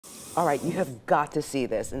All right, you have got to see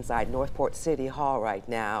this inside Northport City Hall right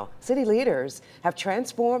now. City leaders have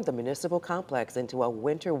transformed the municipal complex into a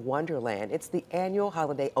winter wonderland. It's the annual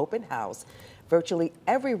holiday open house. Virtually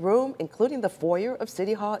every room, including the foyer of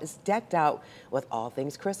City Hall, is decked out with all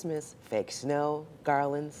things Christmas: fake snow,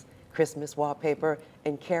 garlands, Christmas wallpaper,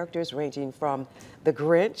 and characters ranging from the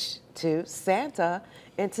Grinch to Santa.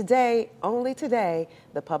 And today, only today,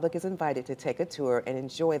 the public is invited to take a tour and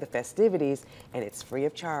enjoy the festivities, and it's free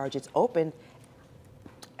of charge. It's open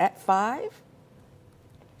at 5,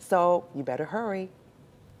 so you better hurry.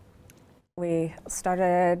 We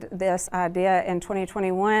started this idea in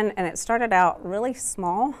 2021, and it started out really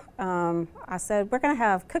small. I said, we're going to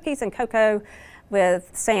have cookies and cocoa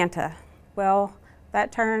with Santa. Well,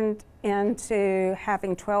 that turned into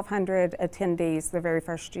having 1,200 attendees the very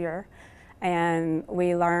first year. And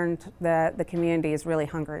we learned that the community is really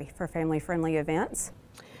hungry for family-friendly events.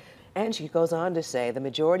 And she goes on to say the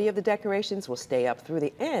majority of the decorations will stay up through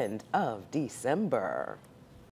the end of December.